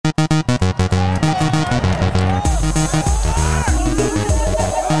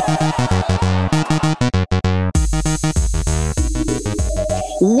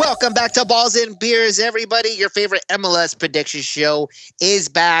Welcome back to Balls and Beers, everybody. Your favorite MLS prediction show is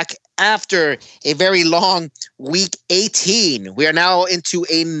back after a very long week 18. We are now into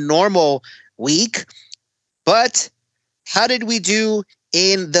a normal week. But how did we do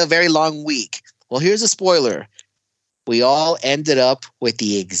in the very long week? Well, here's a spoiler. We all ended up with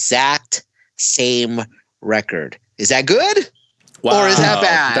the exact same record. Is that good? Wow. Or is that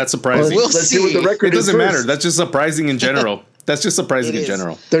bad? That's surprising. We'll Let's see. see what the record It doesn't is matter. first. That's just surprising in general. That's just surprising It in is.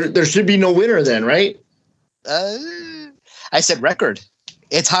 general. There should be no winner then, right? I said record.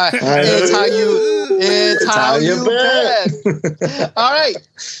 It's how you bet. All right.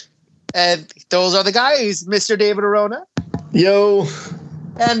 And those are the guys, Mr. David Arona Yo.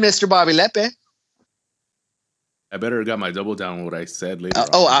 and Mr. Bobby Lepe. I better have got my double down on what I said later.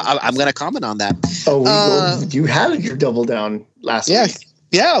 I'm going to comment on that. You had your double down last week.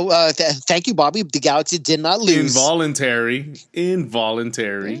 Yeah. Thank you, Bobby. The Galaxy did not lose. Involuntary.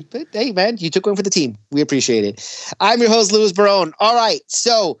 But hey, man, you took one for the team. We appreciate it. I'm your host, Louis Barone. All right.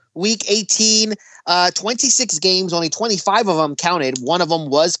 So week 18, 26 games, only 25 of them counted. One of them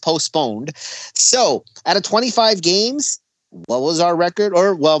was postponed. So out of 25 games, what was our record?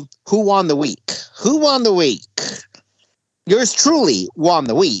 Or, well, who won the week? Who won the week? Yours truly won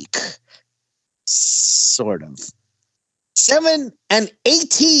the week. Sort of.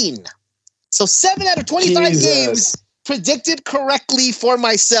 7-18. So 7 out of 25 games predicted correctly for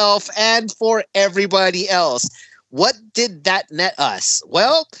myself and for everybody else. What did that net us?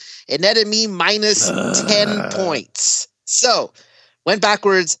 Well, it netted me minus 10 points. So went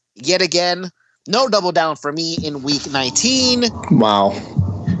backwards yet again. No double down for me in week 19. Wow.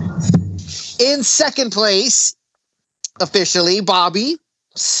 In second place, officially, Bobby,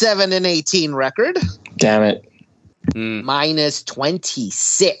 7-18 record. Damn it. Minus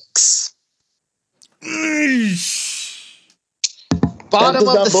 26. That does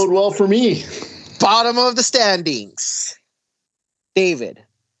not bode well for me. Bottom of the standings. David,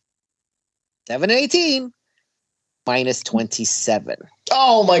 7-18. Minus 27.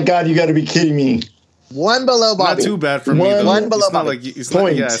 Oh my God, you got to be kidding me. One below Bobby. Not too bad for me though. One below it's not Bobby. like it's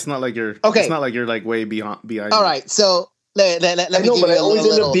not, yeah, it's not like you're okay. It's not like you're like way behind. All right, so let me give you but I always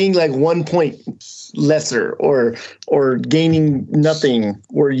end up being like 1 point lesser or gaining nothing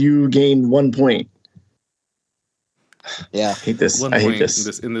where you gain 1 point. Yeah, I hate this. I hate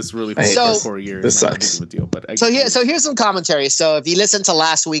this in this really for a year. This sucks. Deal, but so here's some commentary. So if you listen to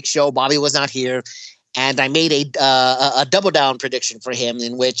last week's show, Bobby was not here, and I made a double down prediction for him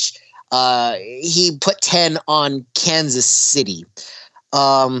in which he put 10 on Kansas City.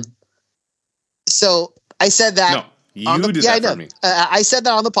 So I said that. No, you did that for me. I said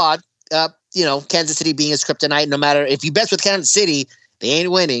that on the pod. Kansas City being his kryptonite. No matter if you bet with Kansas City, they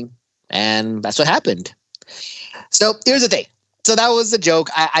ain't winning, and that's what happened. So here's the thing. So that was the joke.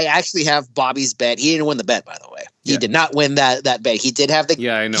 I actually have Bobby's bet. He didn't win the bet, by the way. He did not win that bet. He did have the.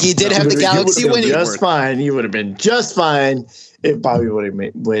 Yeah, I know. He did have the Galaxy winning. Just fine. He would have been just fine if Bobby would have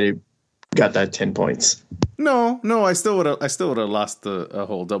got that 10 points. No. I still would have lost a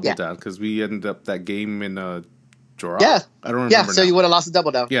whole double down because we ended up that game in a draw. Yeah, I don't remember. Yeah, so you would have lost the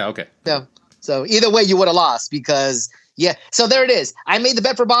double down. Yeah. Okay. Yeah. So either way, you would have lost because So there it is. I made the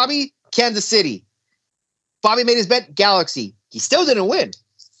bet for Bobby. Kansas City. Bobby made his bet. Galaxy. He still didn't win.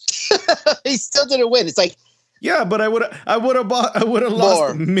 He still didn't win. It's like, yeah, but I would have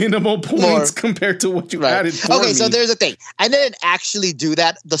lost minimal points compared to what you added for me. So there's the thing. I didn't actually do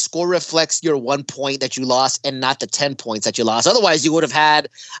that. The score reflects your 1 point that you lost and not the 10 points that you lost. Otherwise, you would have had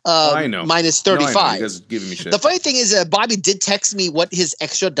minus 35. No, you guys are giving me shit. The funny thing is Bobby did text me what his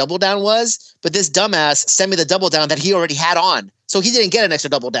extra double down was, but this dumbass sent me the double down that he already had on. So he didn't get an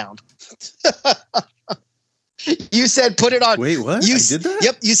extra double down. You said put it on. Wait, what? I did that?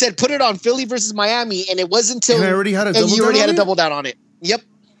 Yep. You said put it on Philly versus Miami, and it wasn't until and I already had a double you already had a double down on it. Yep.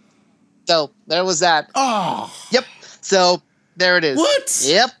 So there was that. Oh. Yep. So there it is. What?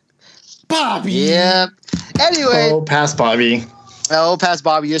 Yep. Bobby. Yep. Anyway. Oh, pass Bobby.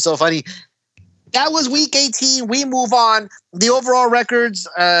 You're so funny. That was week 18. We move on. The overall records,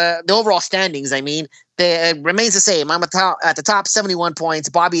 the overall standings, it remains the same. I'm at the top 71 points.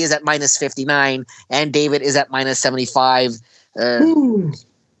 Bobby is at minus 59, and David is at minus 75.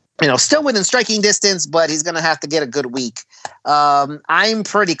 Still within striking distance, but he's going to have to get a good week. I'm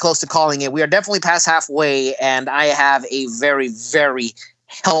pretty close to calling it. We are definitely past halfway, and I have a very, very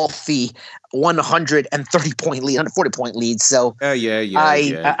healthy 130-point lead, 140-point lead. So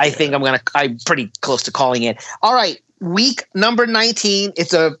I think I'm pretty close to calling it. All right, week number 19.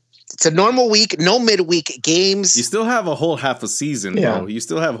 It's a It's a normal week, no midweek games. You still have a whole half a season, bro. You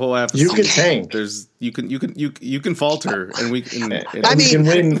still have a whole half a season. You can tank. You can falter, and we can. I mean, can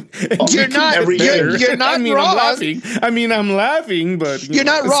win. You're not wrong. I'm laughing, but you're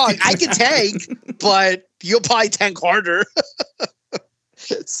not wrong. I can tank, but you'll probably tank harder.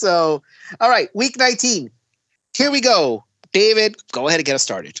 So, all right, week 19. Here we go. David, go ahead and get us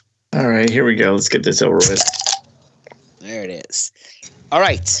started. All right, here we go. Let's get this over with. There it is. All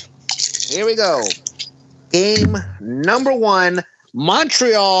right. Here we go. Game number 1,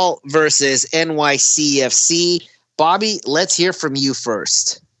 Montreal versus NYCFC. Bobby, let's hear from you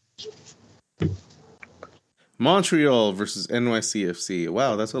first. Montreal versus NYCFC.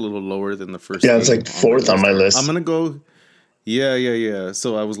 Wow, that's a little lower than the first. Yeah, it's like 4th on my list. I'm going to go... Yeah.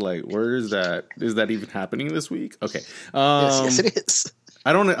 So I was like, where is that? Is that even happening this week? Okay. Yes, it is.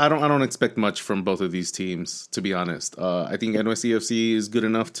 I don't expect much from both of these teams, to be honest. I think NYCFC is good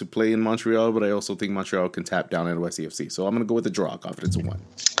enough to play in Montreal, but I also think Montreal can tap down NYCFC. So I'm going to go with the draw, confidence of 1.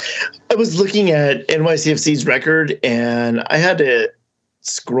 I was looking at NYCFC's record, and I had to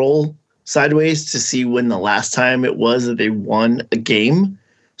scroll sideways to see when the last time it was that they won a game.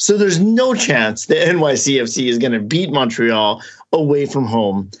 So there's no chance that NYCFC is going to beat Montreal away from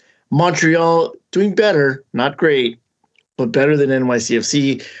home. Montreal doing better, not great, but better than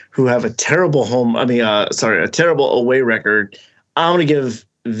NYCFC, who have a terrible a terrible away record. I'm going to give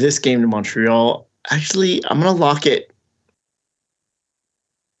this game to Montreal. Actually, I'm going to lock it.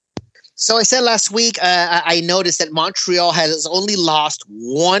 So I said last week, I noticed that Montreal has only lost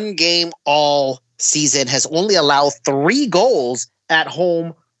 1 game all season, has only allowed 3 goals at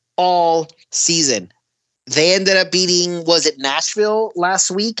home all season. They ended up beating, was it Nashville last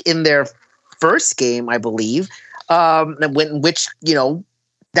week in their first game, I believe. Which,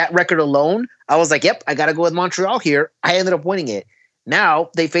 that record alone, I was like, yep, I got to go with Montreal here. I ended up winning it. Now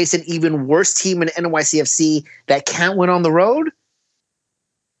they face an even worse team in NYCFC that can't win on the road.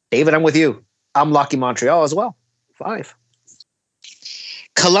 David, I'm with you. I'm locking Montreal as well. 5.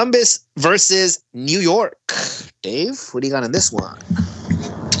 Columbus versus New York. Dave, what do you got in this one?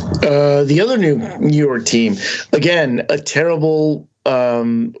 The other New York team, again, a terrible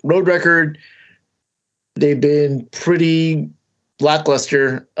road record. They've been pretty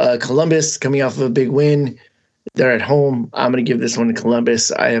lackluster. Columbus coming off of a big win. They're at home. I'm going to give this one to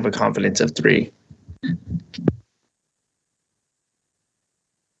Columbus. I have a confidence of 3. I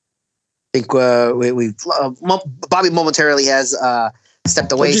think Bobby momentarily has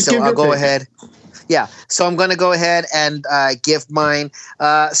stepped away, so I'll go ahead. Yeah, so I'm going to go ahead and give mine.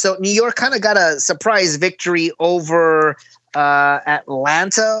 So New York kind of got a surprise victory over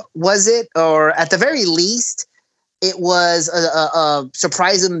Atlanta, was it? Or at the very least, it was a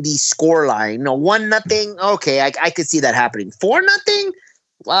surprise in the score line. 1-0. Okay, I could see that happening. 4-0.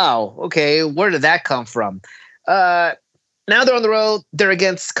 Wow. Okay, where did that come from? Now they're on the road. They're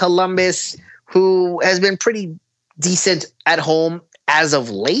against Columbus, who has been pretty decent at home as of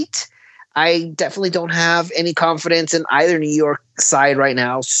late. I definitely don't have any confidence in either New York side right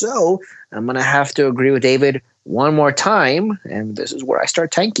now. So I'm going to have to agree with David one more time. And this is where I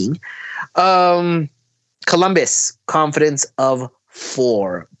start tanking. Columbus, confidence of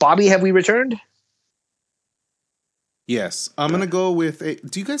 4. Bobby, have we returned? Yes. I'm going to go with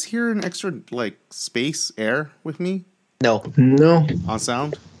do you guys hear an extra space air with me? No. On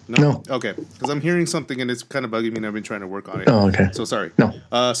sound? No. Okay. Because I'm hearing something and it's kind of bugging me and I've been trying to work on it. Oh, okay. So sorry. No.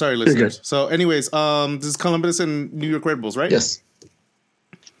 Sorry, listeners. So anyways, this is Columbus and New York Red Bulls, right? Yes.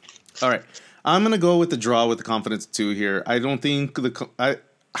 All right. I'm going to go with the draw with the confidence 2 here. I don't think I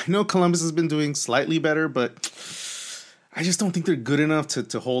know Columbus has been doing slightly better, but I just don't think they're good enough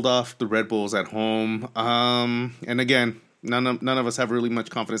to hold off the Red Bulls at home. And again, none of us have really much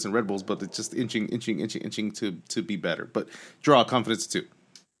confidence in Red Bulls, but it's just inching to be better. But draw, confidence 2.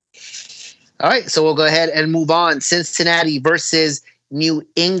 All right, so we'll go ahead and move on. Cincinnati versus New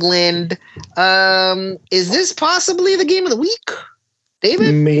England. Is this possibly the game of the week,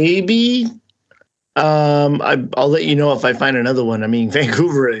 David? Maybe. I'll let you know if I find another one. I mean,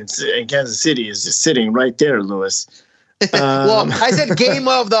 Vancouver and Kansas City is just sitting right there, Lewis. Well, I said game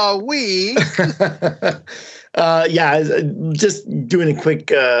of the week. Just doing a quick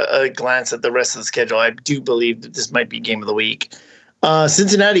glance at the rest of the schedule, I do believe that this might be game of the week.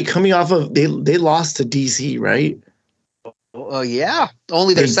 Cincinnati coming off of they lost to DC, right? Oh yeah,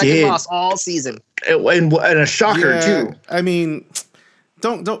 only their second loss all season, and a shocker too. I mean,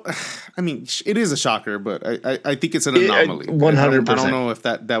 don't. I mean, it is a shocker, but I think it's an anomaly. 100%. I don't know if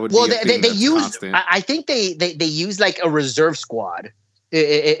that would. Well, be a thing they use. constant. I think they use like a reserve squad,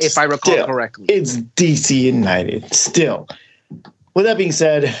 if I recall correctly. It's DC United still. With that being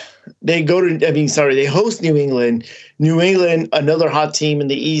said, they host New England. New England, another hot team in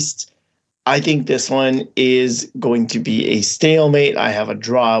the East. I think this one is going to be a stalemate. I have a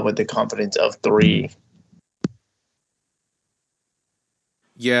draw with the confidence of 3.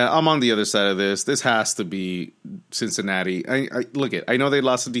 Yeah, I'm on the other side of this. This has to be Cincinnati. I know they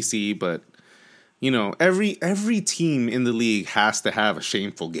lost to DC, but every team in the league has to have a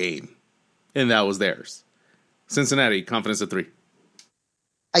shameful game, and that was theirs. Cincinnati, confidence of 3.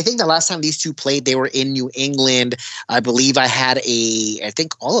 I think the last time these two played, they were in New England. I believe I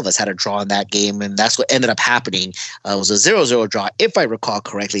think all of us had a draw in that game, and that's what ended up happening. It was a 0-0 draw, if I recall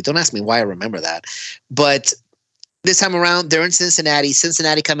correctly. Don't ask me why I remember that. But this time around, they're in Cincinnati.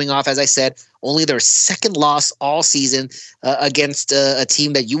 Cincinnati coming off, as I said, only their second loss all season against a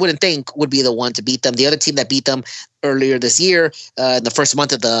team that you wouldn't think would be the one to beat them. The other team that beat them earlier this year, in the first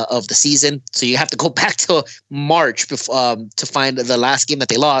month of the season. So you have to go back to March to find the last game that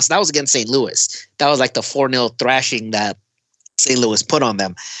they lost. That was against St. Louis. That was like the 4-0 thrashing that St. Louis put on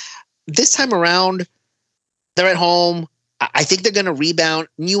them. This time around, they're at home. I think they're going to rebound.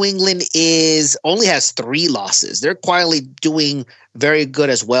 New England only has 3 losses. They're quietly doing very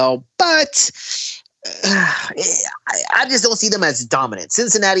good as well, but I just don't see them as dominant.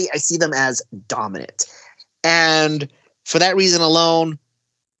 Cincinnati, I see them as dominant. And for that reason alone,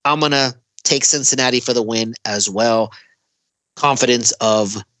 I'm going to take Cincinnati for the win as well. Confidence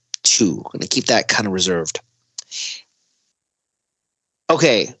of 2. I'm going to keep that kind of reserved.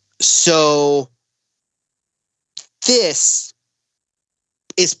 Okay, so this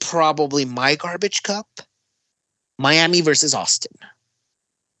is probably my garbage cup. Miami versus Austin.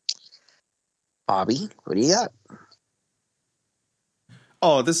 Bobby, what do you got?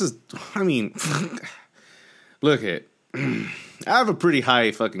 Oh, this is, look at, I have a pretty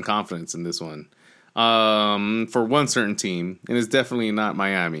high fucking confidence in this one. For one certain team, and it's definitely not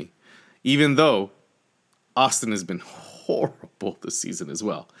Miami. Even though Austin has been horrible this season as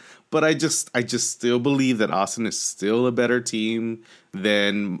well. But I just still believe that Austin is still a better team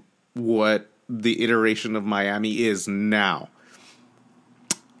than what the iteration of Miami is now.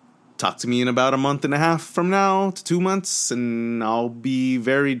 Talk to me in about a month and a half from now to 2 months, and I'll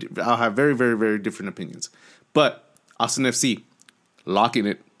have very, very, very different opinions. But Austin FC, locking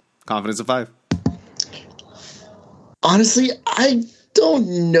it, confidence of 5. Honestly, I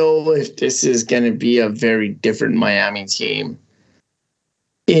don't know if this is going to be a very different Miami team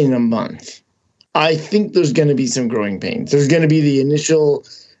in a month. I think there's going to be some growing pains. There's going to be the initial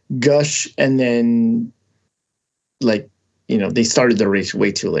gush, and then, they started the race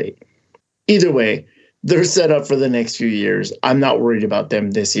way too late. Either way, they're set up for the next few years. I'm not worried about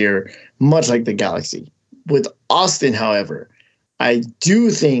them this year, much like the Galaxy. With Austin, however, I do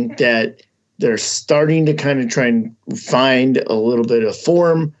think that they're starting to kind of try and find a little bit of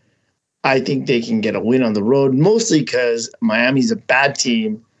form. I think they can get a win on the road, mostly because Miami's a bad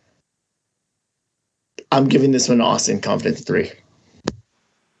team. I'm giving this one to Austin, confidence 3.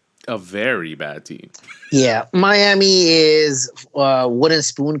 A very bad team. Yeah, Miami is a wooden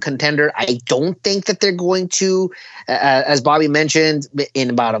spoon contender. I don't think that they're going to, as Bobby mentioned,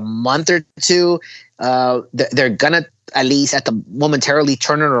 in about a month or two, they're going to at least momentarily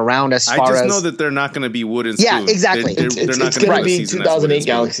turn it around as far as... I just know that they're not going to be wooden spoon. Yeah, exactly. It's going to be 2008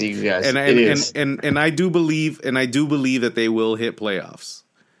 Galaxy, you guys. And I do believe that they will hit playoffs.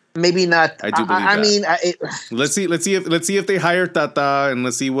 Maybe not. I do believe that. Let's see if they hire Tata, and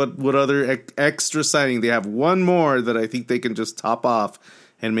let's see what other extra signing they have. One more that I think they can just top off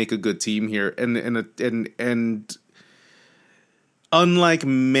and make a good team here. And unlike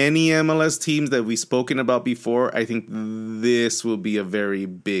many MLS teams that we've spoken about before, I think this will be a very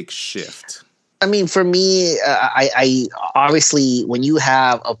big shift. I mean, for me, I obviously, when you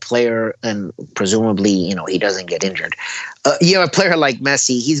have a player and presumably, he doesn't get injured, you have a player like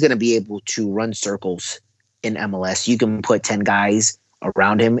Messi, he's going to be able to run circles in MLS. You can put 10 guys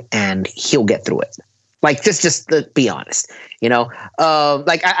around him and he'll get through it. Like, just to be honest,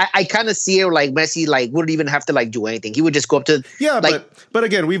 I kind of see it like Messi, wouldn't even have to do anything. He would just go up to but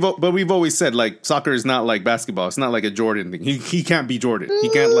again, we've always said soccer is not like basketball. It's not like a Jordan thing. He can't be Jordan. He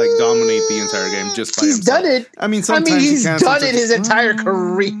can't dominate the entire game just by himself. He's done it. I mean, sometimes he's done it his entire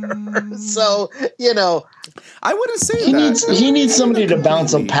career. So I wouldn't say he needs somebody to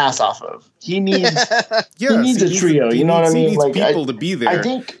bounce a pass off of. He needs a trio. You know what I mean? He needs people to be there. I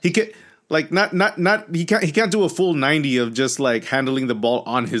think he can. Like not he can't do a full 90 of just like handling the ball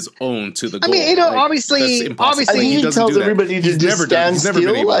on his own to the goal. I mean, like, obviously, I think he tells everybody to just stand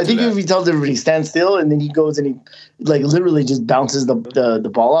still. I think if he tells everybody stand still and then he goes and he like literally just bounces the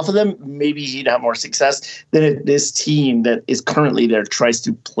ball off of them, maybe he'd have more success than if this team that is currently there tries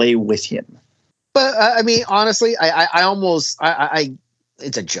to play with him. But I mean, honestly, I almost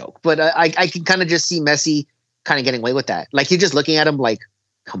it's a joke, but I can kind of just see Messi kind of getting away with that. Like, you're just looking at him like,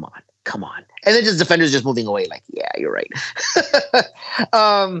 come on. And then just defenders just moving away like, yeah, you're right.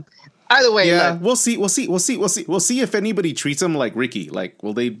 Either way. Yeah, we'll see if anybody treats him like Ricky. Like,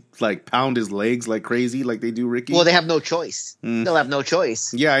 will they like pound his legs like crazy like they do Ricky? Well, they have no choice. They'll have no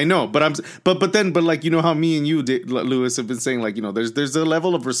choice. Yeah, I know. But like, you know how me and you, Lewis, have been saying, like, you know, there's a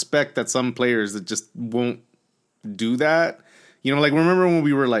level of respect that some players that just won't do that. You know, like, remember when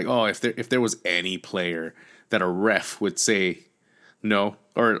we were like, oh, if there was any player that a ref would say no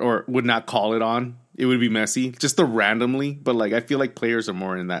or would not call it on, it would be Messi, just the randomly. But like, I feel like players are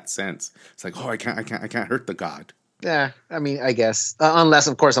more in that sense. It's like, oh, I can't hurt the god. Yeah, I mean, I guess unless,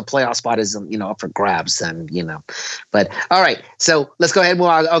 of course, a playoff spot is up for grabs, then But all right, so let's go ahead and move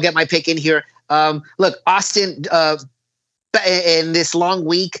on. I'll get my pick in here. Look, Austin, in this long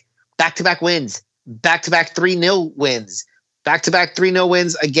week, back-to-back wins, back-to-back 3-0 wins. Back-to-back 3-0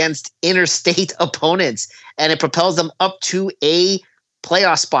 wins against interstate opponents, and it propels them up to a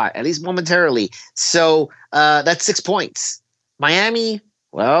playoff spot, at least momentarily. So that's 6 points. Miami,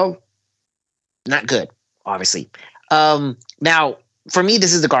 well, not good, obviously. Now, for me,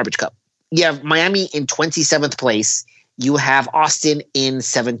 this is the garbage cup. You have Miami in 27th place. You have Austin in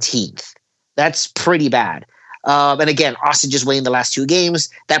 17th. That's pretty bad. And again, Austin just winning the last 2 games,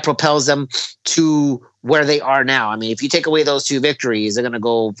 that propels them to where they are now. I mean, if you take away those 2 victories, they're going to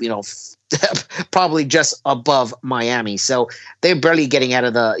go, probably just above Miami. So they're barely getting out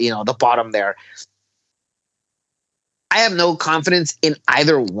of the bottom there. I have no confidence in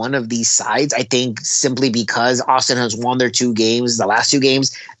either one of these sides. I think simply because Austin has won their 2 games, the last 2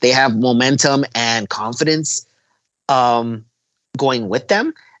 games, they have momentum and confidence going with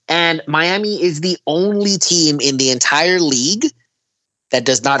them. And Miami is the only team in the entire league that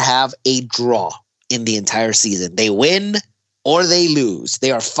does not have a draw in the entire season. They win or they lose.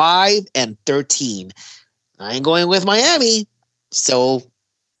 They are 5-13. I ain't going with Miami. So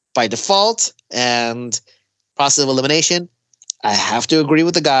by default and process of elimination, I have to agree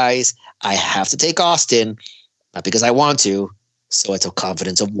with the guys. I have to take Austin, not because I want to. So it's a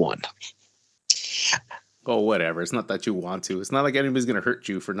confidence of 1. Oh, whatever. It's not that you want to. It's not like anybody's going to hurt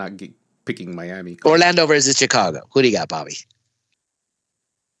you for not picking Miami. Orlando versus Chicago. Who do you got, Bobby?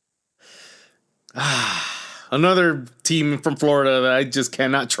 Another team from Florida that I just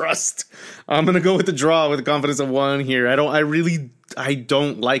cannot trust. I'm going to go with the draw with a confidence of 1 here. I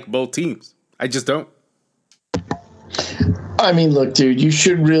don't like both teams. I just don't. I mean, look, dude, you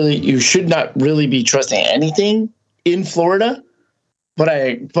should not really be trusting anything in Florida.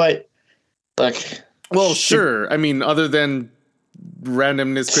 But look. Well, sure. I mean, other than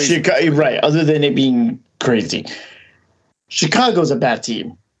randomness, crazy. Right. Other than it being crazy. Chicago's a bad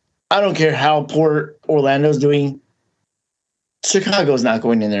team. I don't care how poor Orlando's doing. Chicago's not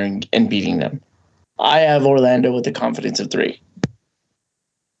going in there and beating them. I have Orlando with the confidence of 3.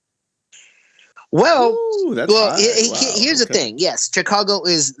 Well, wow, here's the thing. Yes, Chicago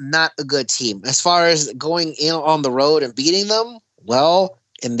is not a good team. As far as going in on the road and beating them, well,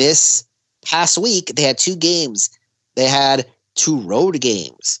 in this past week, they had 2 games. They had 2 road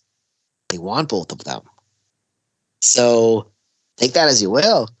games. They won both of them. So take that as you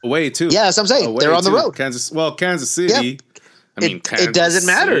will. Away, too. Yeah, that's what I'm saying. They're on the road. Kansas City. Yep. It doesn't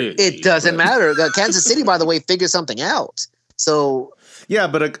matter. It doesn't matter. Kansas City, by the way, figured something out. So yeah,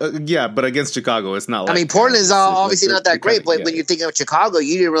 but against Chicago, it's not. Like, I mean, Portland is obviously not that great. But when you're thinking of Chicago,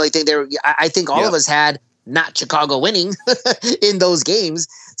 you didn't really think they were. I think all of us had not Chicago winning in those games.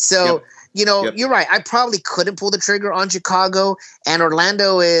 So you're right. I probably couldn't pull the trigger on Chicago, and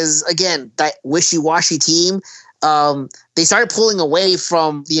Orlando is again that wishy-washy team. They started pulling away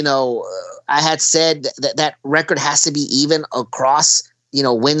from, I had said that record has to be even across,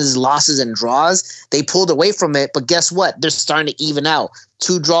 wins, losses, and draws. They pulled away from it, but guess what? They're starting to even out.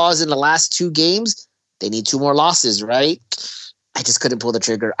 2 draws in the last 2 games. They need 2 more losses, right? I just couldn't pull the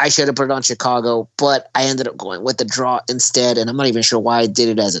trigger. I should have put it on Chicago, but I ended up going with the draw instead, and I'm not even sure why I did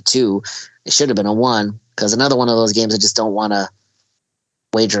it as a 2. It should have been a 1, because another one of those games I just don't want to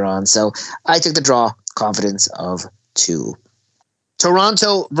wager on. So I took the draw, confidence of 2.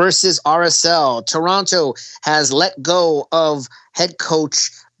 Toronto versus RSL. Toronto has let go of head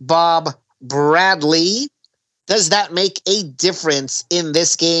coach Bob Bradley. Does that make a difference in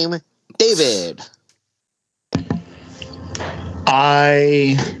this game? David.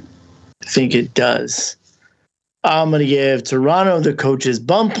 I think it does. I'm going to give Toronto the coach's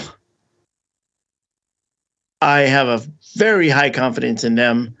bump. I have a very high confidence in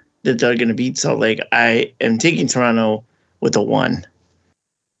them that they're going to beat Salt Lake. I am taking Toronto with a 1.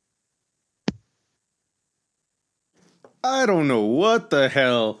 I don't know what the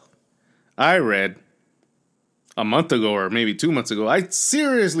hell I read a month ago or maybe 2 months ago. I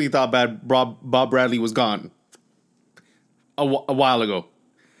seriously thought Bob Bradley was gone a while ago.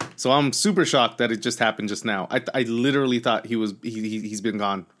 So I'm super shocked that it just happened just now. I literally thought he's been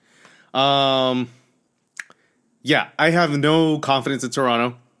gone. Yeah, I have no confidence in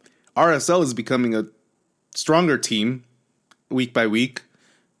Toronto. RSL is becoming a stronger team week by week.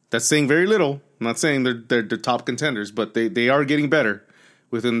 That's saying very little. I'm not saying they're top contenders, but they are getting better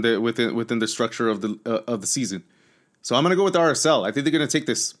within the structure of the season. So I'm going to go with RSL. I think they're going to take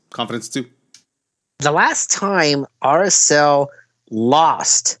this confidence too. The last time RSL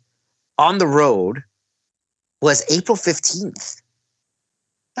lost on the road was April 15th.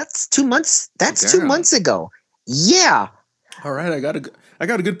 That's 2 months. That's 2 months ago. Yeah. All right, I got a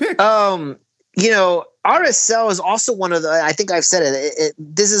good pick. RSL is also one of the. I think I've said it.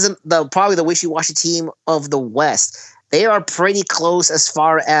 This isn't probably the wishy-washy team of the West. They are pretty close as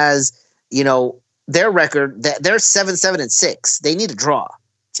far as their record. They're 7-7-6. They need a draw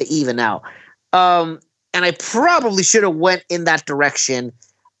to even out. And I probably should have went in that direction.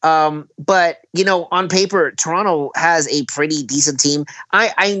 But on paper, Toronto has a pretty decent team.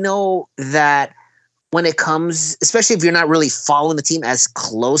 I know that when it comes, especially if you're not really following the team as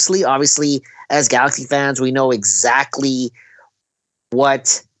closely, obviously as Galaxy fans, we know exactly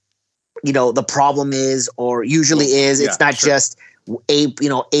what, the problem is or usually is. It's not just a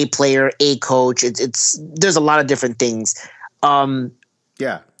player, a coach. There's a lot of different things.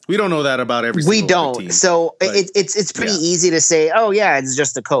 Yeah. We don't know that about every single team. So it's pretty easy to say, oh yeah, it's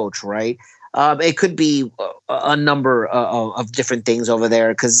just the coach, right? It could be a number of different things over there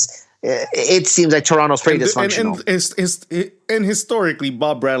because it seems like Toronto's pretty dysfunctional. And historically,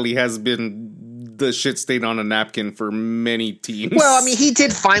 Bob Bradley has been the shit stain on a napkin for many teams. Well, I mean, he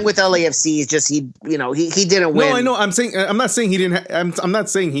did fine with LAFC. It's just he didn't win. No, I know. I'm not saying he didn't. I'm not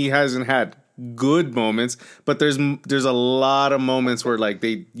saying he hasn't had good moments, but there's a lot of moments where like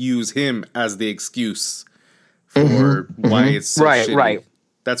they use him as the excuse for why it's so shitty. Right.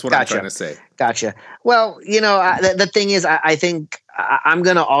 That's what I'm trying to say. Gotcha. Well, the thing is, I think I'm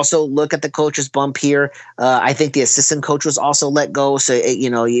going to also look at the coach's bump here. I think the assistant coach was also let go. So,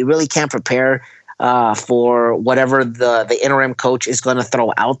 you really can't prepare for whatever the interim coach is going to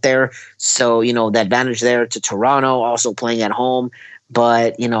throw out there. So, the advantage there to Toronto, also playing at home.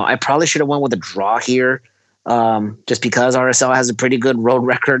 But, I probably should have went with a draw here just because RSL has a pretty good road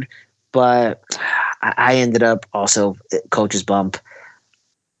record. But I ended up also coach's bump.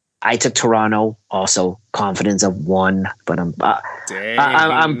 I took Toronto, also confidence of 1, but I'm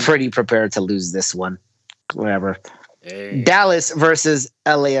pretty prepared to lose this one. Whatever. Dang. Dallas versus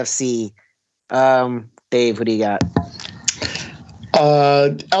LAFC. Dave, what do you got?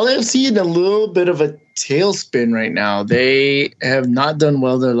 LAFC in a little bit of a tailspin right now. They have not done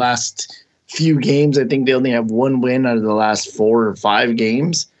well their last few games. I think they only have 1 win out of the last 4 or 5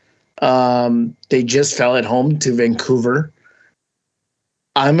 games. They just fell at home to Vancouver.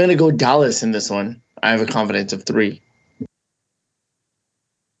 I'm going to go Dallas in this one. I have a confidence of 3.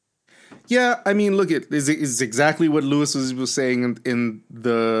 Yeah, I mean, look, it's exactly what Lewis was saying in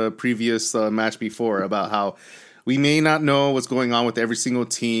the previous match before about how we may not know what's going on with every single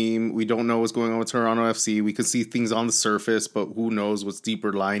team. We don't know what's going on with Toronto FC. We can see things on the surface, but who knows what's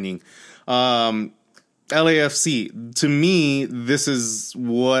deeper lining. LAFC, to me, this is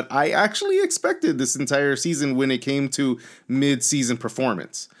what I actually expected this entire season when it came to mid-season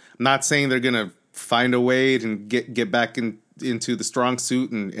performance. I'm not saying they're going to find a way to get back into the strong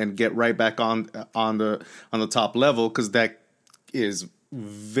suit and get right back on the top level, because that is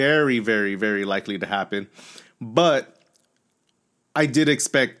very, very, very likely to happen. But I did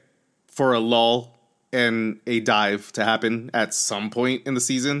expect for a lull and a dive to happen at some point in the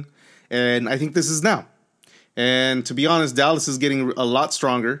season, and I think this is now. And to be honest, Dallas is getting a lot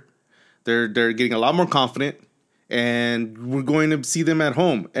stronger. They're getting a lot more confident, and we're going to see them at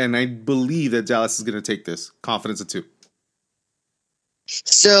home. And I believe that Dallas is going to take this confidence of 2.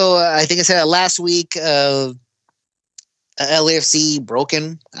 So I think I said last week, LAFC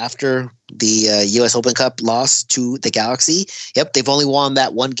broken after the U.S. Open Cup loss to the Galaxy. Yep, they've only won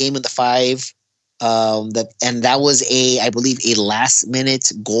that 1 game in the 5. That was I believe a last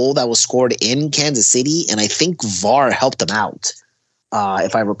minute goal that was scored in Kansas City, and I think VAR helped them out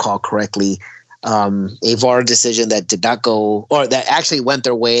if I recall correctly. A VAR decision that did not go, or that actually went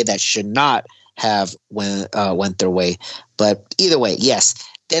their way, that should not have went their way. But either way, yes.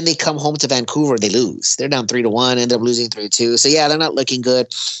 Then they come home to Vancouver, they lose. They're down 3-1, end up losing 3-2. So yeah, they're not looking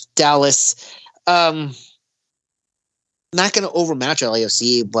good. Dallas, not going to overmatch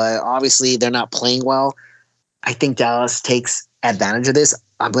LAFC, but obviously they're not playing well. I think Dallas takes advantage of this.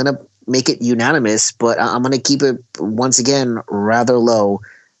 I'm going to make it unanimous, but I'm going to keep it once again rather low.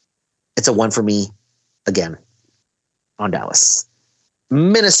 It's a 1 for me again on Dallas.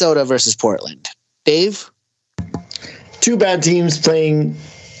 Minnesota versus Portland. Dave? Two bad teams playing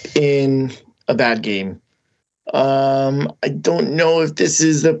in a bad game. I don't know if this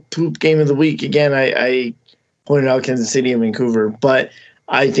is the poop game of the week. Again, I pointed out Kansas City and Vancouver, but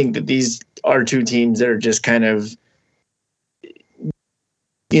I think that these are two teams that are just kind of,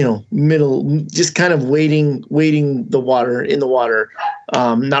 middle, just kind of waiting in the water,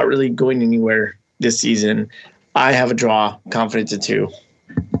 not really going anywhere this season. I have a draw, confidence at 2.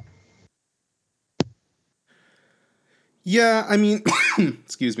 Yeah, I mean,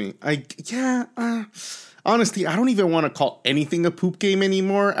 excuse me. Honestly, I don't even want to call anything a poop game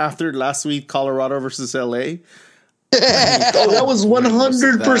anymore after last week, Colorado versus LA. That was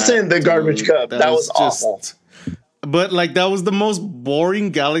 100% the garbage cup. That was awful. But that was the most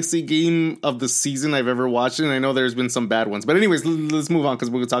boring Galaxy game of the season I've ever watched, and I know there's been some bad ones. But anyways, let's move on because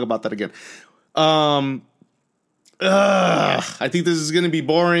we're gonna talk about that again. I think this is gonna be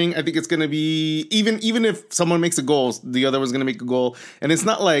boring. I think it's gonna be even if someone makes a goal, the other was gonna make a goal, and it's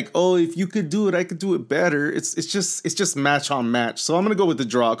not like, oh, if you could do it, I could do it better. It's just match on match. So I'm gonna go with the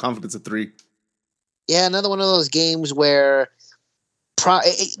draw. Confidence at 3. Yeah, another one of those games where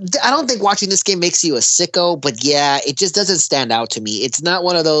I don't think watching this game makes you a sicko, but yeah, it just doesn't stand out to me. It's not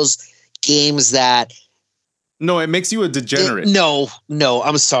one of those games that. No, it makes you a degenerate. No,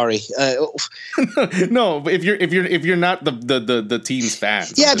 I'm sorry. No, but if you're not the team's fan.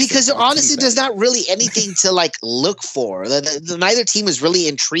 Yeah, because there honestly there's not really anything to look for. Neither team is really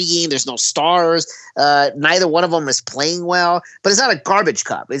intriguing. There's no stars. Neither one of them is playing well. But it's not a garbage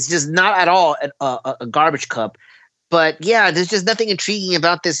cup. It's just not at all a garbage cup. But yeah, there's just nothing intriguing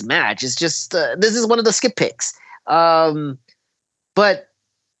about this match. It's just this is one of the skip picks. But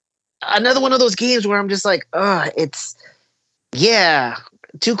another one of those games where I'm just like, it's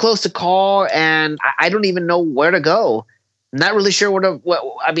too close to call, and I don't even know where to go. I'm not really sure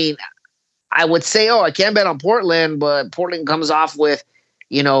I mean, I would say, I can't bet on Portland, but Portland comes off with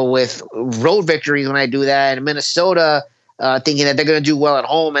road victories when I do that, and Minnesota thinking that they're going to do well at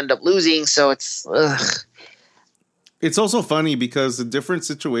home, end up losing. So it's. It's also funny because in different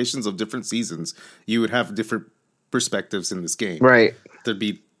situations of different seasons, you would have different perspectives in this game. Right. There'd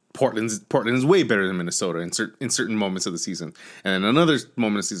be Portland is way better than Minnesota in certain moments of the season, and then another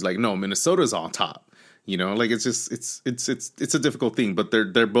moment is like, no, Minnesota's on top. It's just it's a difficult thing, but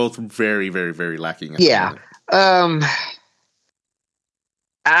they're both very, very, very lacking. Yeah. I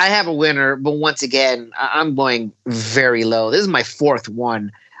have a winner, but once again, I'm going very low. This is my 4th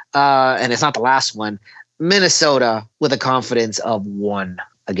one, and it's not the last one. Minnesota with a confidence of 1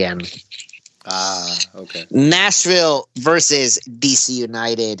 again. Okay. Nashville versus DC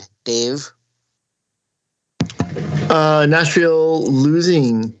United. Dave? Nashville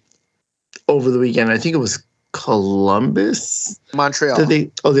losing over the weekend. I think it was Columbus? Montreal. They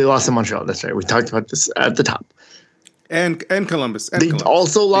lost to Montreal. That's right. We talked about this at the top. And Columbus.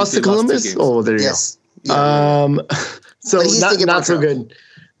 Also lost to Columbus? Oh, there you go. Yeah. So not so good.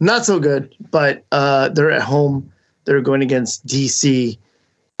 Not so good, but they're at home. They're going against DC,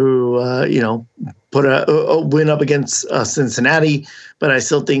 who, put a win up against Cincinnati. But I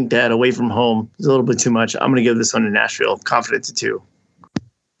still think that away from home is a little bit too much. I'm going to give this one to Nashville. Confidence at 2.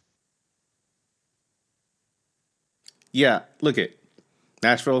 Yeah, look at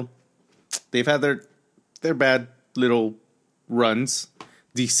Nashville. They've had their bad little runs.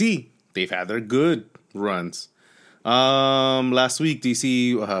 DC, they've had their good runs. Last week,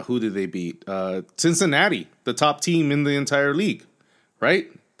 DC, who did they beat? Cincinnati, the top team in the entire league, right?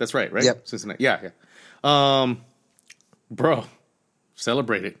 That's right? Yep. Cincinnati. Yeah. Bro,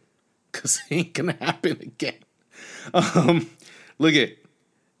 celebrate it, because it ain't gonna happen again. Look at,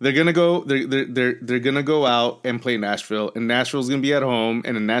 they're gonna go. They're gonna go out and play Nashville, and Nashville's gonna be at home,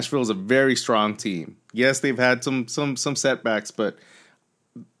 and Nashville is a very strong team. Yes, they've had some setbacks, but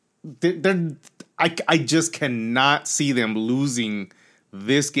I just cannot see them losing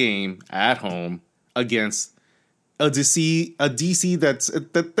this game at home against a DC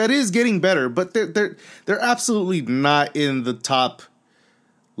that is getting better, but they're absolutely not in the top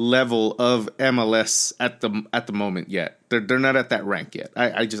level of MLS at the moment yet. They're not at that rank yet.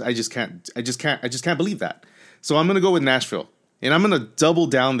 I just can't believe that. So I'm gonna go with Nashville, and I'm gonna double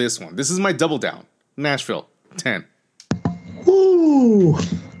down this one. This is my double down. Nashville 10. Woo!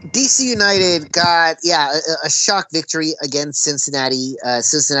 DC United got a shock victory against Cincinnati.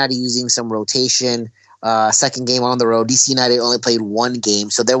 Cincinnati using some rotation. Second game on the road. DC United only played one game,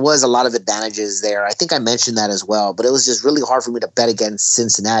 so there was a lot of advantages there. I think I mentioned that as well, but it was just really hard for me to bet against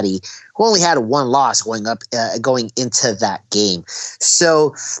Cincinnati, who only had one loss going into that game.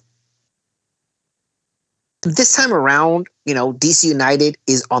 So this time around, DC United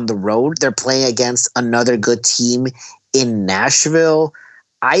is on the road. They're playing against another good team in Nashville.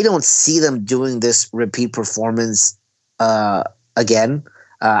 I don't see them doing this repeat performance again.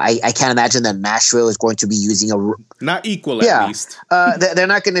 I can't imagine that Nashville is going to be using not equal at least. They're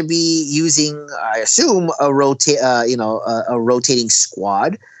not going to be using, I assume, a rotating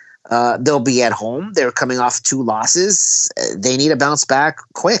squad. They'll be at home. They're coming off 2 losses. They need to bounce back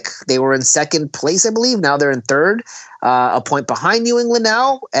quick. They were in second place, I believe. Now they're in third, a point behind New England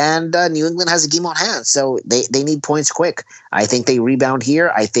now, and New England has a game on hand, so they need points quick. I think they rebound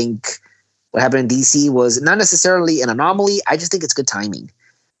here. I think what happened in DC was not necessarily an anomaly. I just think it's good timing.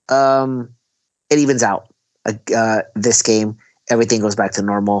 It evens out this game. Everything goes back to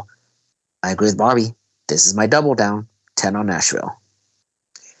normal. I agree with Bobby. This is my double down. 10 on Nashville.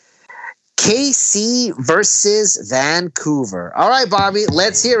 KC versus Vancouver. All right, Bobby,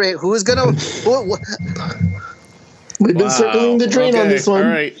 let's hear it. Who's gonna? We've been circling the drain on this one.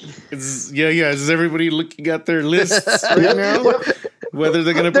 All right. Is everybody looking at their lists right now? Whether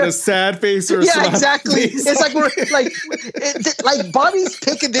they're gonna put a sad face or a smile exactly. face. It's like we're like Bobby's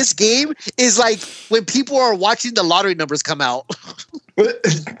pick in this game is like when people are watching the lottery numbers come out.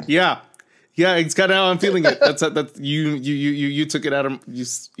 Yeah, it's kind of how I'm feeling it. That's you took it out of you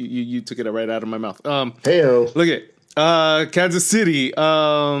took it right out of my mouth. Heyo. Look at Kansas City.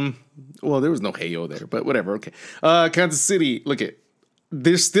 Well, there was no heyo there, but whatever. Okay, Kansas City. Look at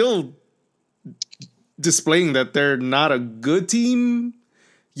they're still displaying that they're not a good team,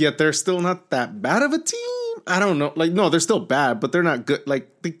 yet they're still not that bad of a team. I don't know. Like, no, they're still bad, but they're not good.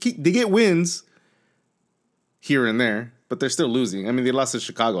 Like, they get wins here and there, but they're still losing. I mean, they lost to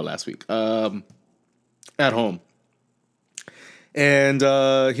Chicago last week at home. And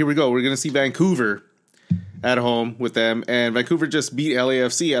here we go. We're going to see Vancouver at home with them. And Vancouver just beat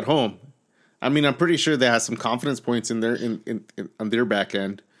LAFC at home. I mean, I'm pretty sure they have some confidence points in their on their back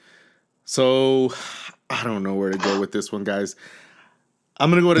end. So I don't know where to go with this one, guys.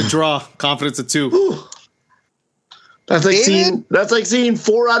 I'm gonna go to draw. Confidence of 2. That's like seeing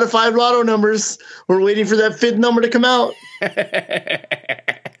 4 out of 5 lotto numbers. We're waiting for that 5th number to come out.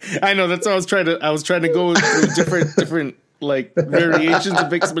 I know. That's what I was trying to go through different like variations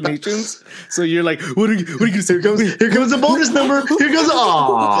of explanations. So you're like, what are you gonna say? Here comes the bonus number. Here goes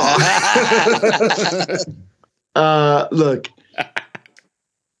look.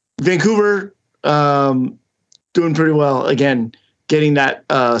 Vancouver doing pretty well. Again, getting that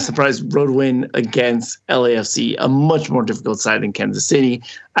surprise road win against LAFC, a much more difficult side than Kansas City.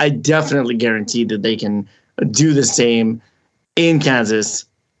 I definitely guarantee that they can do the same in Kansas.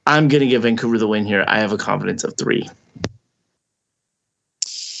 I'm going to give Vancouver the win here. I have a confidence of 3.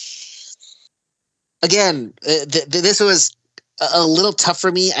 Again, this was a little tough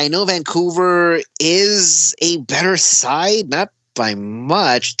for me. I know Vancouver is a better side, not by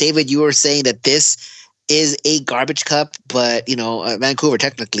much. David, you were saying that this is a garbage cup, but Vancouver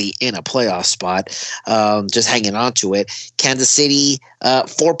technically in a playoff spot, just hanging on to it. Kansas City 4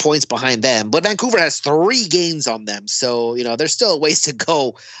 points behind them, but Vancouver has 3 games on them, so there's still a ways to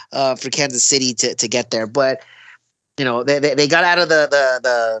go for Kansas City to get there. But they got out of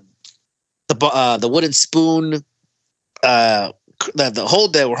the wooden spoon. They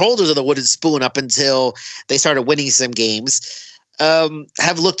were holders of the wooden spoon up until they started winning some games.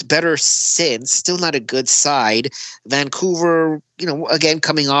 Have looked better since. Still not a good side. Vancouver, again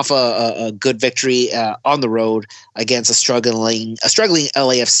coming off a good victory on the road against a struggling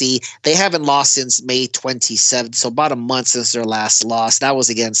LAFC. They haven't lost since May 27th, so about a month since their last loss. That was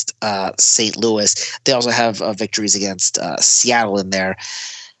against St. Louis. They also have victories against Seattle in there.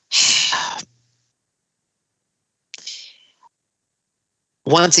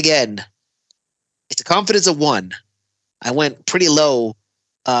 Once again, it's a confidence of 1. I went pretty low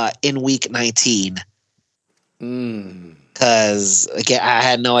in week 19 because again I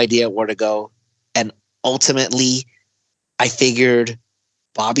had no idea where to go, and ultimately I figured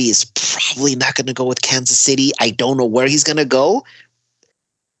Bobby is probably not going to go with Kansas City. I don't know where he's going to go,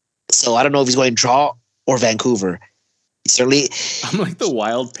 so I don't know if he's going to draw or Vancouver. Certainly. I'm like the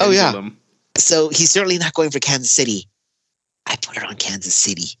wild Oh, yeah. pendulum. So he's certainly not going for Kansas City. I put it on Kansas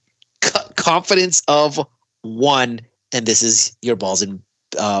City. Confidence of 1, and this is your Balls and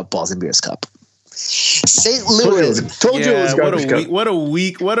Beers Cup. St. Louis. Told you it was garbage cup. What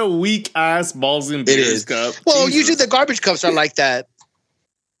a weak ass Balls and Beers Cup. Well, Jesus. usually the garbage cups are like that.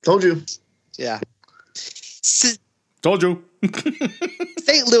 Told you. Yeah. Told you.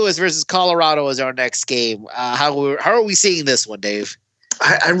 St. Louis versus Colorado is our next game. How are we seeing this one, Dave?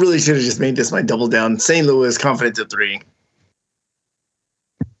 I really should have just made this my double down. St. Louis, confidence of 3.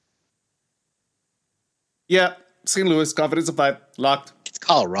 Yeah, St. Louis, confidence of 5, locked. It's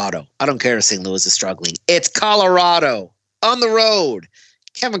Colorado. I don't care if St. Louis is struggling. It's Colorado on the road.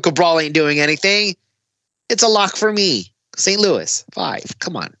 Kevin Cabral ain't doing anything. It's a lock for me. St. Louis, 5.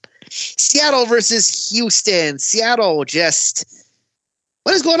 Come on. Seattle versus Houston. Seattle just...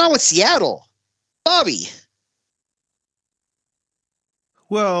 What is going on with Seattle? Bobby.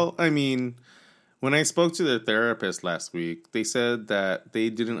 Well, I mean, when I spoke to their therapist last week, they said that they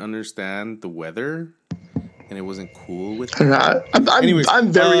didn't understand the weather and it wasn't cool with them.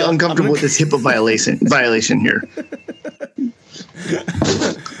 I'm very uncomfortable with this HIPAA violation here.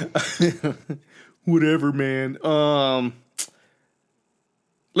 Whatever, man.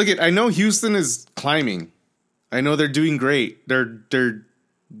 Look, I know Houston is climbing. I know they're doing great. They're.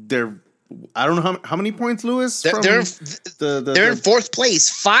 I don't know how many points, Lewis. They're in 4th place,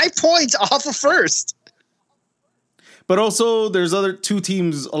 5 points off of first. But also, there's other 2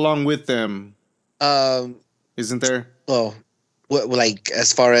 teams along with them. Isn't there? Oh, like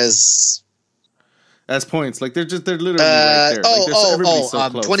as far as points, like they're literally right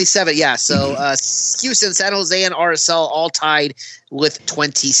there. 27. Yeah. So Houston, San Jose, and RSL all tied with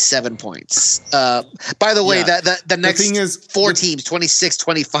 27 points. By the way, the next thing is 4 teams, 26,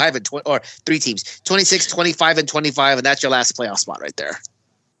 25, and 20, or 3 teams, 26, 25, and 25, and that's your last playoff spot right there.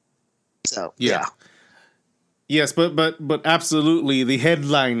 So yeah. Yes, but absolutely, the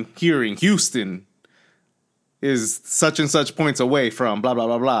headline hearing Houston is such and such points away from blah, blah,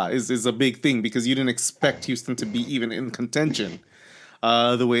 blah, blah is a big thing because you didn't expect Houston to be even in contention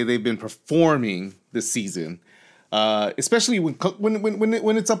the way they've been performing this season, especially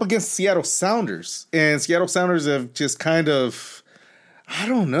when it's up against Seattle Sounders. And Seattle Sounders have just kind of, I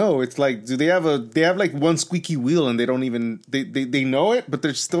don't know. It's like, they have like one squeaky wheel and they don't even, they know it, but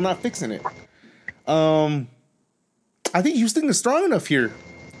they're still not fixing it. I think Houston is strong enough here.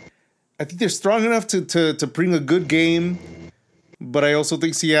 I think they're strong enough to bring a good game, but I also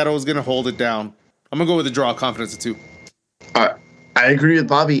think Seattle is going to hold it down. I'm going to go with a draw, confidence of 2. I agree with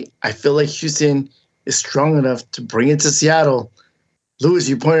Bobby. I feel like Houston is strong enough to bring it to Seattle. Lewis,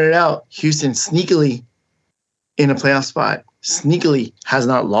 you pointed it out. Houston sneakily in a playoff spot, sneakily has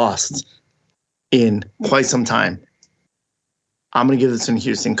not lost in quite some time. I'm going to give this one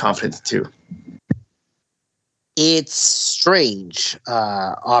Houston, confidence of 2. It's strange,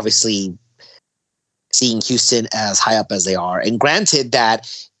 obviously, seeing Houston as high up as they are. And granted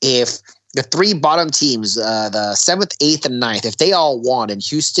that if the 3 bottom teams, the 7th, 8th, and 9th, if they all won and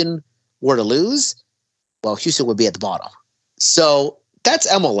Houston were to lose, well, Houston would be at the bottom. So that's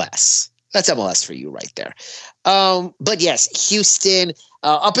MLS. That's MLS for you right there. But yes, Houston,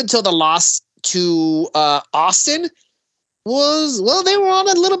 up until the loss to Austin, they were on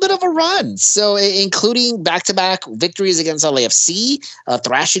a little bit of a run. So including back-to-back victories against LAFC,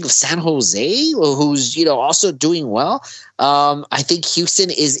 thrashing of San Jose, who's, also doing well. I think Houston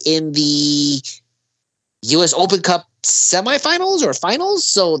is in the U.S. Open Cup semifinals or finals.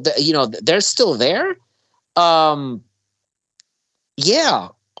 So, they're still there. Yeah.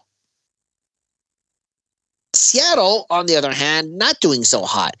 Seattle, on the other hand, not doing so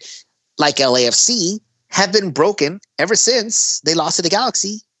hot. Like LAFC, have been broken ever since they lost to the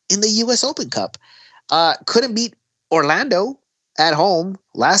Galaxy in the U.S. Open Cup. Couldn't beat Orlando at home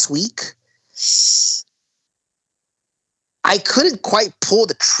last week. I couldn't quite pull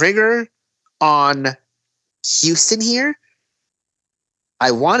the trigger on Houston here.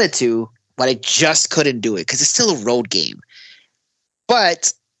 I wanted to, but I just couldn't do it because it's still a road game.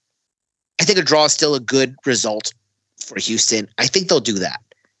 But I think a draw is still a good result for Houston. I think they'll do that.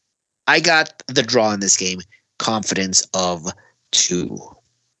 I got the draw in this game, confidence of 2.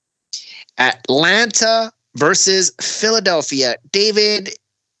 Atlanta versus Philadelphia. David,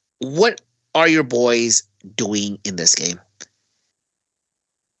 what are your boys doing in this game?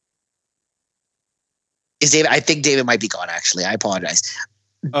 I think David might be gone, actually. I apologize.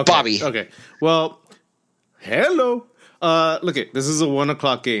 Okay, Bobby. Okay. Well, hello. Look, this is a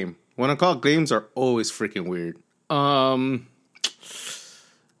 1:00 game. 1:00 games are always freaking weird.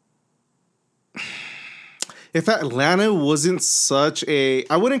 if Atlanta wasn't such a,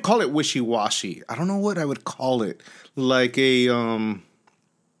 I wouldn't call it wishy-washy. I don't know what I would call it. Like a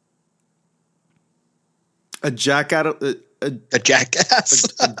jack out of a jackass.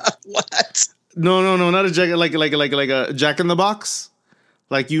 What? No, not a jack, like a Jack in the Box.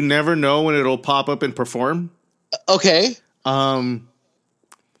 Like you never know when it'll pop up and perform. Okay. I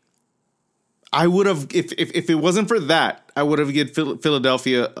would have, if it wasn't for that, I would have given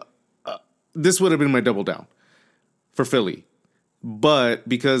Philadelphia. This would have been my double down for Philly, but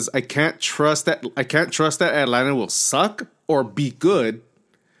because I can't trust that Atlanta will suck or be good,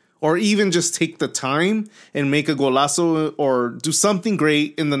 or even just take the time and make a golazo or do something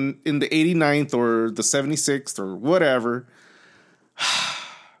great in the 89th or the 76th or whatever.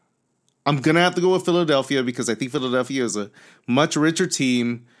 I'm gonna have to go with Philadelphia because I think Philadelphia is a much richer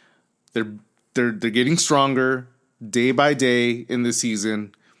team. They're getting stronger day by day in the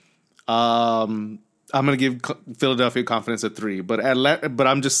season. I'm gonna give Philadelphia confidence at 3, but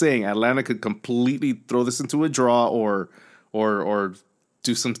I'm just saying Atlanta could completely throw this into a draw or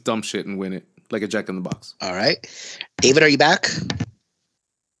do some dumb shit and win it like a Jack in the Box. All right, David, are you back?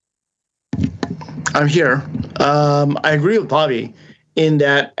 I'm here. I agree with Bobby in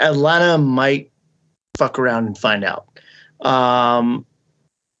that Atlanta might fuck around and find out. I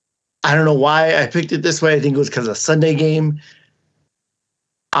don't know why I picked it this way. I think it was because of Sunday game.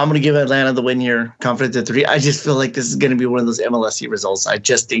 I'm going to give Atlanta the win here. Confidence at 3. I just feel like this is going to be one of those MLS results. I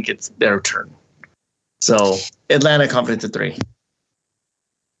just think it's their turn. So Atlanta, confidence at 3.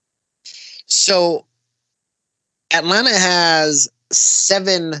 So Atlanta has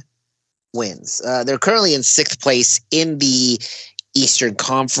 7 wins. They're currently in 6th place in the Eastern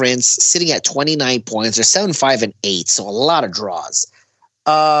Conference, sitting at 29 points. They're 7-5-8, so a lot of draws.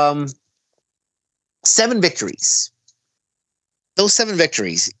 7 victories. Those 7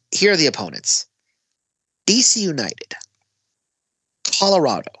 victories, here are the opponents: DC United,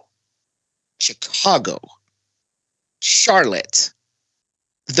 Colorado, Chicago, Charlotte,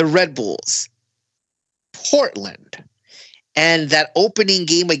 the Red Bulls, Portland, and that opening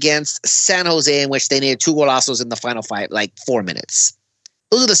game against San Jose in which they needed 2 golazos in the final 4 minutes.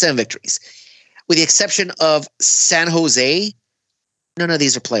 Those are the 7 victories. With the exception of San Jose, none of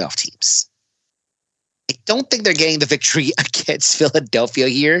these are playoff teams. I don't think they're getting the victory against Philadelphia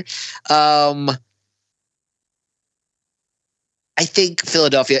here. I think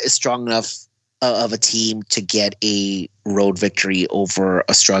Philadelphia is strong enough of a team to get a road victory over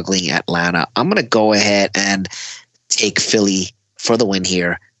a struggling Atlanta. I'm going to go ahead and take Philly for the win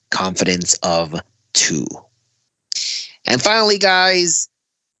here. Confidence of 2. And finally, guys,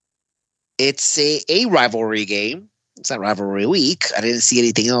 it's a rivalry game. It's not rivalry week. I didn't see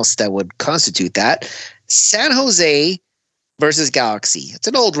anything else that would constitute that. San Jose versus Galaxy. It's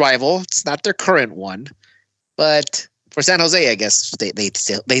an old rival. It's not their current one, but for San Jose, I guess they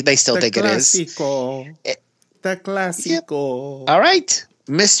still think it is. The Clásico. Yep. All right,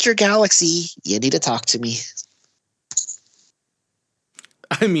 Mr. Galaxy, you need to talk to me.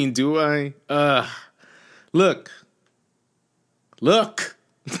 I mean, do I? Look.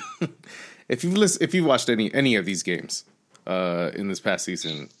 If you've watched any of these games in this past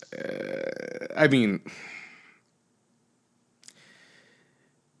season, I mean,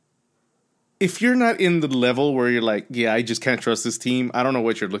 if you're not in the level where you're like, yeah, I just can't trust this team. I don't know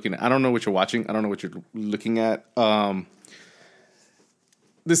what you're looking at. I don't know what you're watching. I don't know what you're looking at.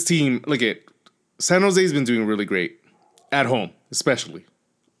 This team, look at San Jose's been doing really great at home, especially.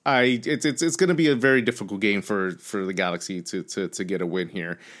 It's going to be a very difficult game for the Galaxy to get a win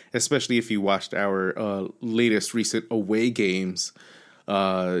here, especially if you watched our latest recent away games,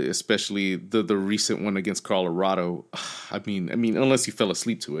 especially the recent one against Colorado. I mean, unless you fell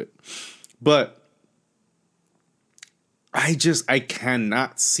asleep to it, but I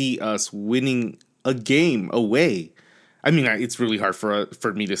cannot see us winning a game away. I mean, it's really hard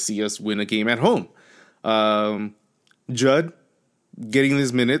for me to see us win a game at home. Judd getting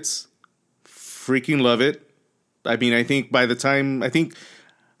his minutes, freaking love it. I mean, I think by the time, I think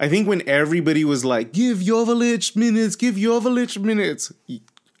when everybody was like, give Joveljic minutes,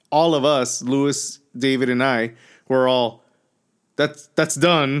 all of us, Lewis, David, and I, were all, that's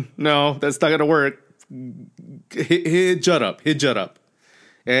done. No, that's not gonna work. Hit Judd up.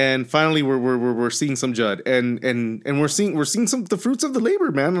 And finally, we're seeing some Judd, and we're seeing some of the fruits of the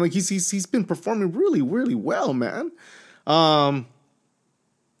labor, man. Like he's been performing really, really well, man.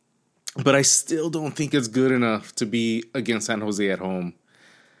 But I still don't think it's good enough to be against San Jose at home.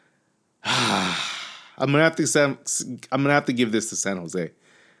 I'm gonna have to give this to San Jose.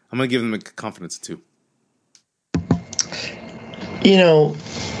 I'm gonna give them a confidence too. You know,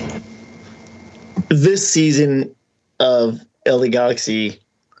 this season of LA Galaxy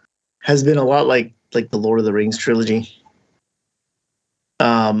has been a lot like the Lord of the Rings trilogy.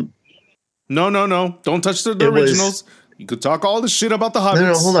 No. Don't touch the originals. You could talk all the shit about the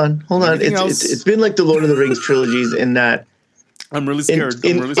Hobbits. No, hold on. It's been like the Lord of the Rings trilogies in that. I'm really scared.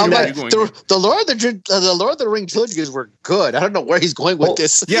 The Lord of the Rings trilogies were good. I don't know where he's going with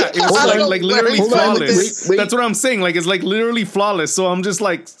this. Yeah, it was like literally flawless. That's what I'm saying. Like it's like literally flawless. So I'm just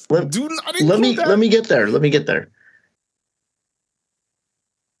like, let me get there.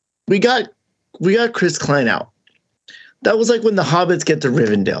 We got Chris Klein out. That was like when the Hobbits get to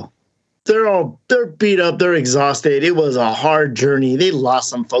Rivendell. They're beat up. They're exhausted. It was a hard journey. They lost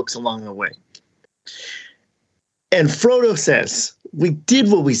some folks along the way. And Frodo says, we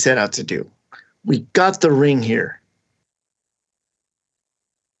did what we set out to do. We got the ring here.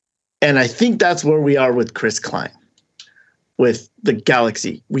 And I think that's where we are with Chris Klein, with the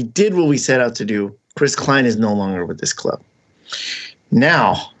Galaxy. We did what we set out to do. Chris Klein is no longer with this club.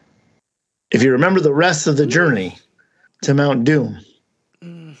 Now, if you remember the rest of the journey to Mount Doom,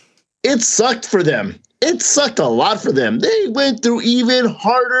 it sucked for them. It sucked a lot for them. They went through even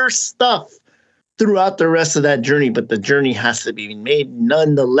harder stuff throughout the rest of that journey, but the journey has to be made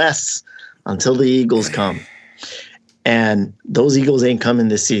nonetheless until the Eagles come. And those Eagles ain't coming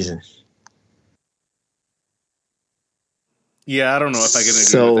this season. Yeah, I don't know if I can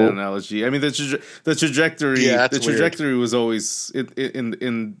agree with that analogy. I mean, the trajectory was always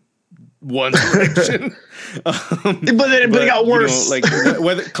in one direction. but it got worse.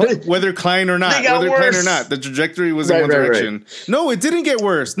 Whether Klein or not, the trajectory was in one direction. Right. No, it didn't get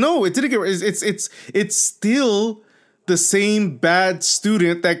worse. It's still the same bad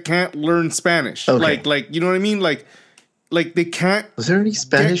student that can't learn Spanish. Okay. Like you know what I mean? Like they can't. Was there any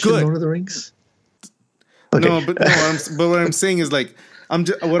Spanish in Lord of the Rings? Okay. No, but what I'm saying is like how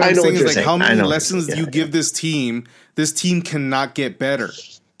many lessons you give this team cannot get better.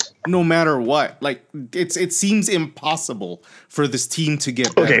 No matter what, like it seems impossible for this team to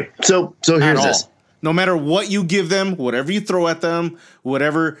get better. Okay, so here's this. No matter what you give them, whatever you throw at them,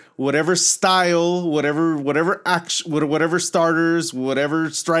 whatever style, whatever action, whatever starters, whatever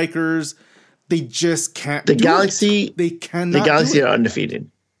strikers, they just can't. The Galaxy, they cannot. The Galaxy are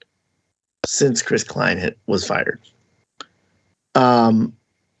undefeated since Chris Klein was fired.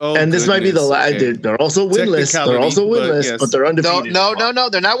 And this might be the last. Okay. They're also winless. But they're undefeated. No,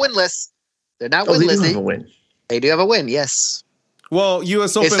 they're not winless. They're not winless. They do have a win. They do have a win. Yes. Well,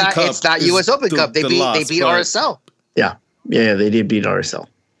 U.S. Open Cup. It's not U.S. Open Cup. They beat RSL. Yeah, they did beat RSL.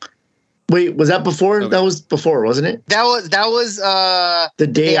 Wait, was that before? Okay. That was before, wasn't it? That was the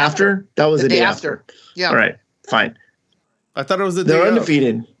day after. That was the day after. Yeah. All right. Fine. I thought it was the day. They're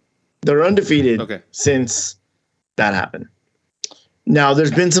undefeated. They're undefeated since that happened. Now,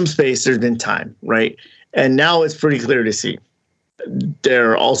 there's been some space. There's been time, right? And now it's pretty clear to see.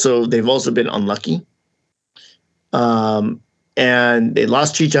 They've also been unlucky. And they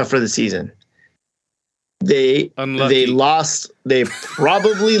lost Chicha for the season. They probably lost. That's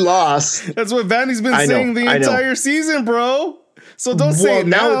what Vanny's been saying the entire season, bro. So don't say it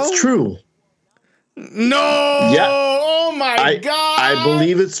now. Now it's true. No. Yeah. Oh my God. I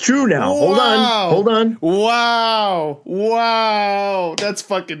believe it's true now. Wow. Hold on. Wow. That's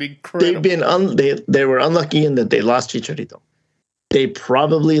fucking incredible. They were unlucky in that they lost Chicharito. They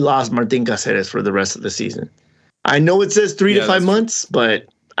probably lost Martin Cáceres for the rest of the season. I know it says 3 to 5 months, but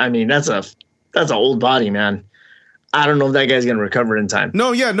I mean that's an old body, man. I don't know if that guy's gonna recover in time.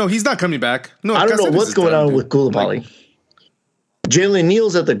 No, he's not coming back. No, I don't know what's going on with Koulibaly. Jalen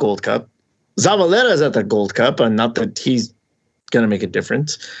Neal's at the Gold Cup. Zavaleta's at the Gold Cup, and not that he's going to make a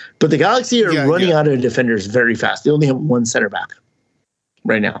difference. But the Galaxy are running out of defenders very fast. They only have one center back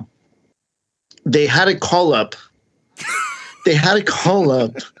right now. They had to call up. I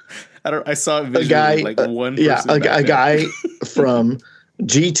saw a guy, like one person. A guy from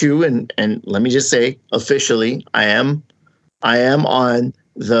G2, and let me just say officially, I am on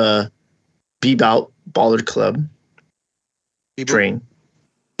the B-Bout Baller Club train.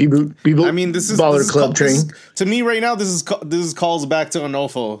 I mean, this is Baller Club train. To me, right now, this is calls back to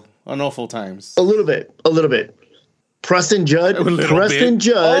Onofo times. A little bit. Preston Judd.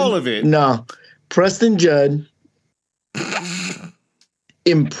 All of it. No, Preston Judd.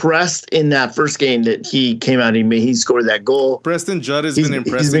 Impressed in that first game that he came out. He scored that goal. Preston Judd has been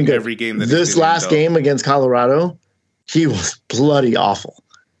impressing every game that this last game against Colorado, he was bloody awful.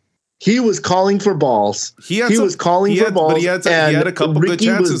 He was calling for balls. But he had a couple good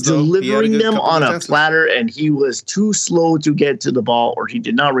chances. Was delivering them on a platter, and he was too slow to get to the ball, or he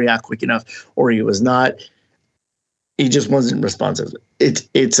did not react quick enough, or he was not He just wasn't responsive.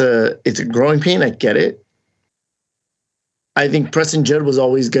 It's a growing pain. I get it. I think Preston Judd was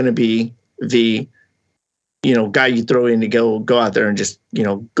always going to be the, guy you throw in to go out there and just,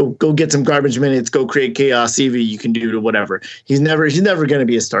 go get some garbage minutes, go create chaos, see what you can do to whatever. He's never going to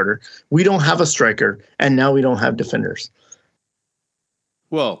be a starter. We don't have a striker, and now we don't have defenders.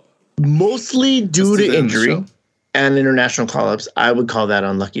 Well, mostly due to injury and international call-ups. I would call that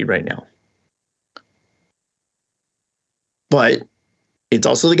unlucky right now. But it's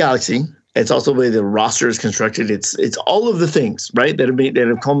also the Galaxy. It's also the way the roster is constructed. It's all of the things, right, that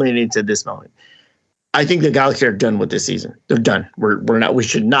have culminated to this moment. I think the Galaxy are done with this season. They're done. We're not. We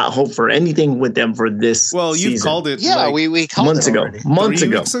should not hope for anything with them for this. Well, you called it. Yeah, we called months it ago. already. Months 3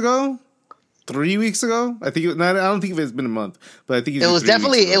 ago. weeks ago. 3 weeks ago. I think. I don't think it's been a month, but I think It was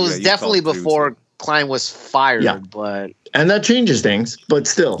definitely before Klein was fired. Yeah. But And that changes things, but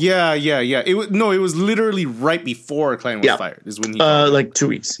still. Yeah. It was literally right before Klein was fired. Is when he like 2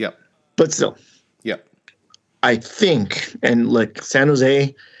 weeks. Yep. But still. Yep. I think, and look, San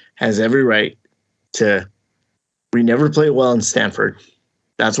Jose has every right to. We never play well in Stanford.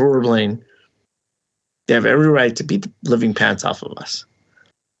 That's where we're playing. They have every right to beat the living pants off of us.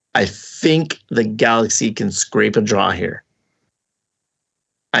 I think the Galaxy can scrape a draw here.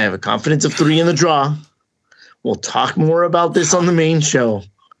 I have a confidence of 3 in the draw. We'll talk more about this on the main show.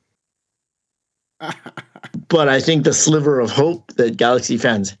 But I think the sliver of hope that Galaxy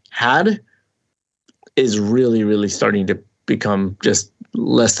fans had is really, really starting to become just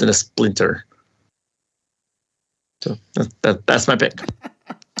less than a splinter. So that's my pick.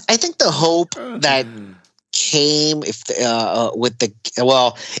 I think the hope that came if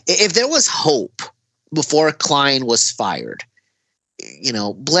there was hope before Klein was fired,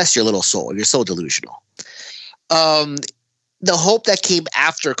 bless your little soul. You're so delusional. The hope that came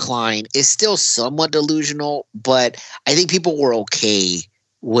after Klein is still somewhat delusional, but I think people were okay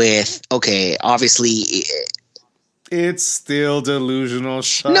with, obviously. It's still delusional.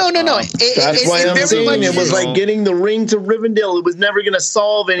 No. That's why I'm saying it was like getting the ring to Rivendell. It was never going to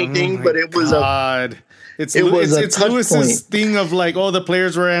solve anything, but it was It's touch Lewis's point. thing of like, the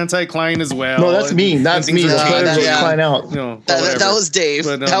players were anti-Klein as well. No, that's me. That's me. The players were Klein out. That was Dave.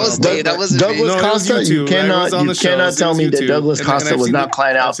 But that was Dave. That wasn't Douglas me. Costa. You cannot tell me that Douglas Costa was not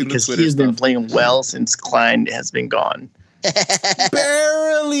Klein out because he's been playing well since Klein has been gone.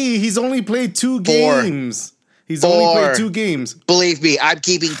 Barely. He's only played 2 games. He's only played 2 games. Believe me, I'm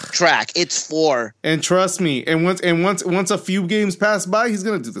keeping track. It's 4. And trust me, and once a few games pass by, he's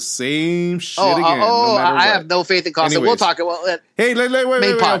gonna do the same shit again. I have no faith in Costa. Anyways. We'll talk about it. Hey,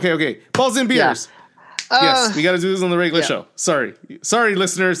 wait. Okay. Balls and beers. Yeah. Yes, we got to do this on the regular show. Sorry,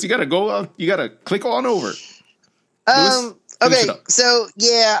 listeners. You got to go. You got to click on over. Lewis, okay, so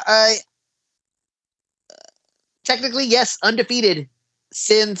I technically yes, undefeated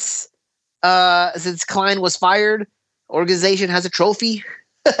since Klein was fired. Organization has a trophy.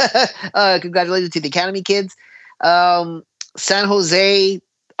 Congratulations to the Academy kids. San Jose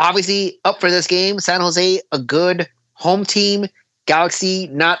obviously up for this game. San Jose a good home team. Galaxy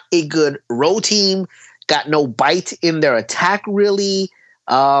not a good road team. Got no bite in their attack really.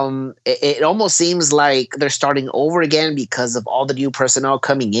 It almost seems like they're starting over again because of all the new personnel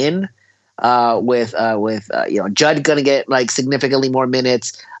coming in. With Judd gonna get like significantly more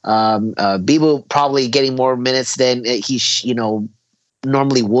minutes. Bibu probably getting more minutes than he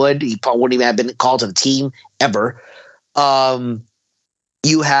normally would. He probably wouldn't even have been called to the team ever.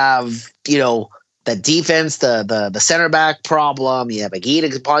 You have the defense, the center back problem. You have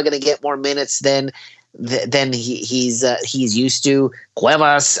Aguirre probably gonna get more minutes than he's used to.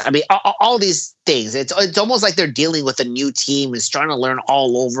 Cuevas. I mean, all these things. It's almost like they're dealing with a new team. Is trying to learn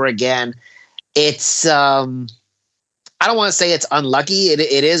all over again. It's I don't want to say it's unlucky.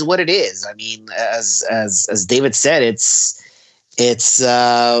 It is what it is. I mean, as David said, it's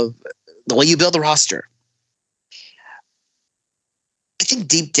the way you build a roster. I think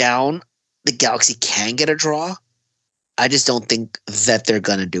deep down the Galaxy can get a draw. I just don't think that they're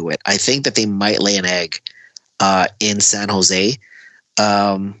going to do it. I think that they might lay an egg in San Jose.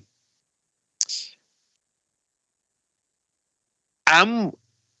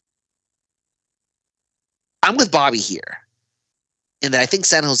 I'm with Bobby here in that I think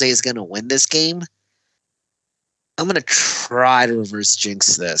San Jose is going to win this game. I'm going to try to reverse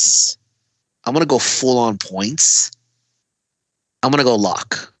jinx this. I'm going to go full on points. I'm going to go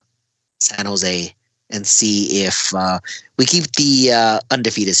lock San Jose and see if we keep the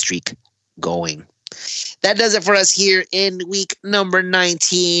undefeated streak going. That does it for us here in week number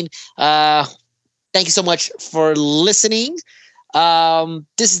 19. Thank you so much for listening.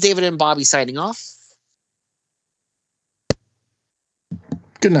 This is David and Bobby signing off.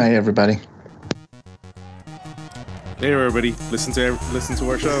 Good night, everybody. Hey, everybody. Listen to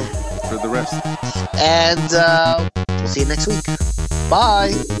our show for the rest. And we'll see you next week.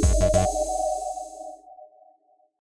 Bye.